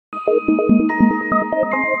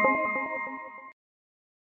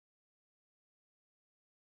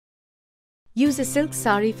Use a silk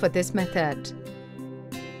saree for this method.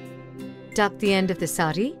 Tuck the end of the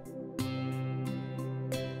saree,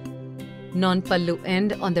 non-pallu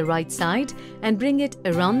end on the right side, and bring it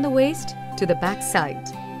around the waist to the back side.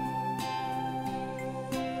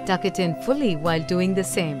 Tuck it in fully while doing the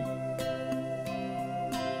same.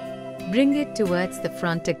 Bring it towards the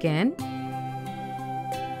front again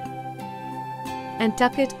and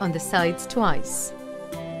tuck it on the sides twice,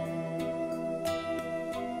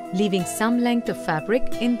 leaving some length of fabric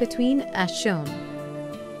in between as shown.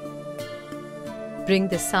 Bring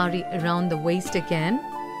the saree around the waist again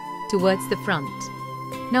towards the front.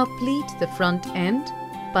 Now pleat the front end,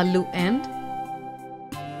 pallu end,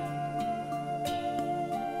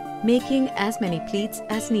 making as many pleats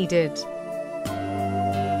as needed.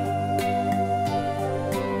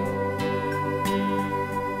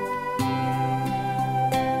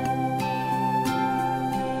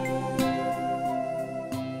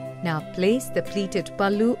 Now place the pleated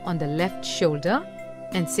pallu on the left shoulder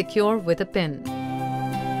and secure with a pin.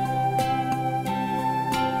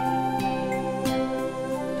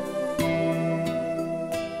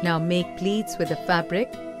 Now make pleats with the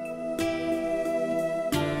fabric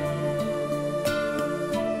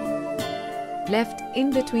left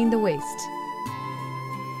in between the waist.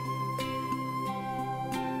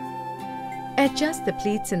 Adjust the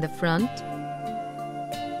pleats in the front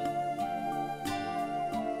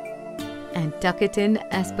and tuck it in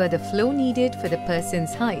as per the flow needed for the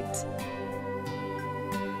person's height.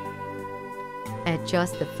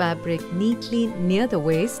 Adjust the fabric neatly near the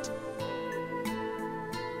waist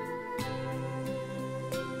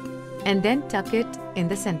and then tuck it in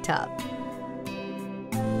the center.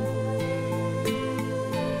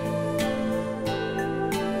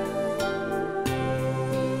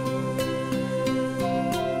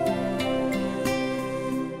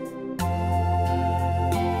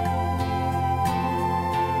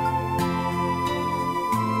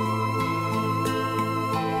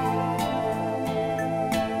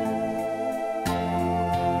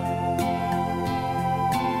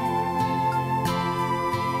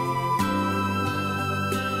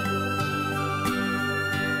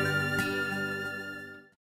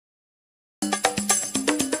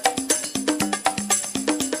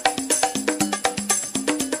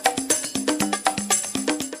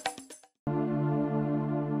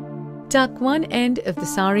 Tuck one end of the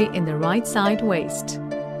saree in the right side waist.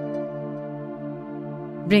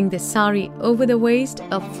 Bring the saree over the waist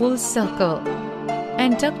a full circle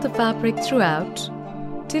and tuck the fabric throughout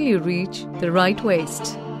till you reach the right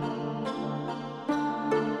waist.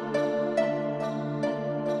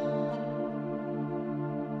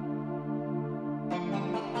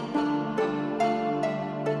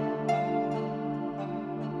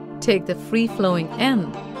 Take the free-flowing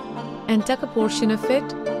end and tuck a portion of it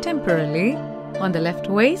temporarily on the left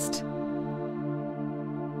waist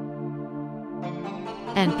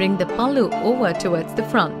and bring the pallu over towards the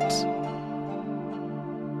front.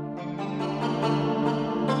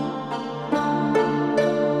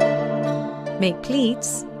 Make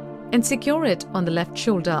pleats and secure it on the left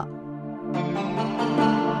shoulder.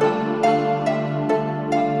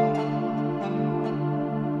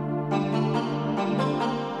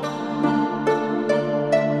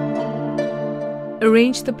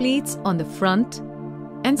 Arrange the pleats on the front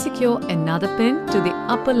and secure another pin to the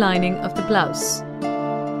upper lining of the blouse.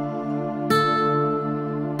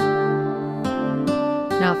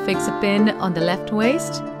 Now fix a pin on the left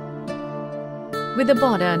waist with the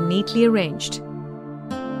border neatly arranged.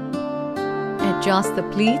 Adjust the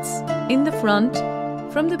pleats in the front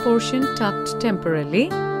from the portion tucked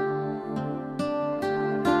temporarily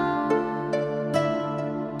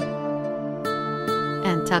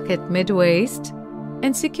and tuck it mid-waist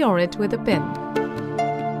and secure it with a pin.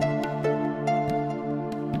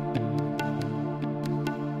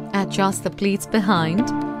 Adjust the pleats behind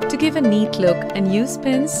to give a neat look and use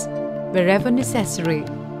pins wherever necessary.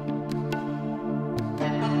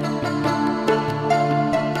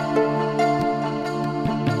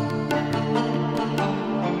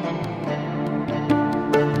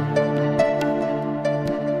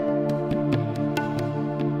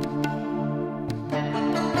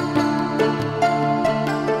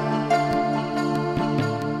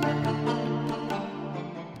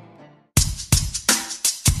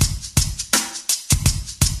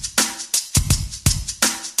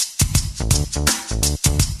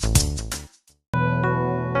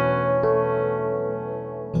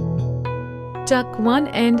 Tuck one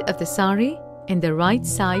end of the saree in the right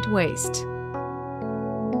side waist.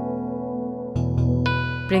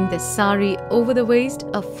 Bring the sari over the waist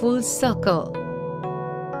a full circle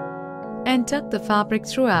and tuck the fabric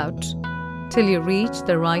throughout till you reach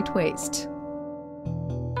the right waist.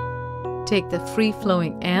 Take the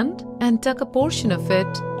free-flowing end and tuck a portion of it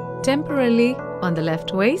temporarily on the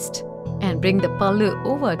left waist and bring the pallu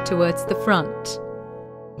over towards the front.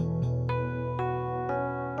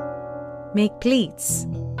 Make pleats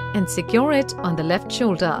and secure it on the left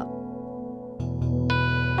shoulder.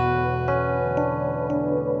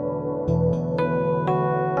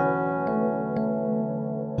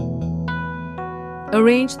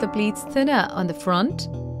 Arrange the pleats thinner on the front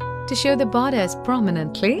to show the bodice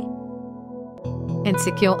prominently and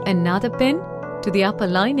secure another pin to the upper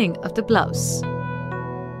lining of the blouse.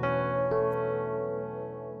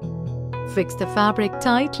 Fix the fabric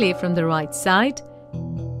tightly from the right side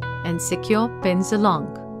and secure pins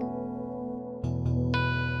along.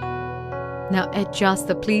 Now adjust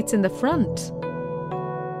the pleats in the front.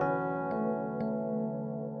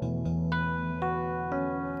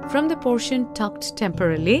 From the portion tucked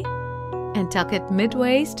temporarily and tuck it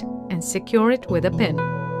mid-waist and secure it with a pin.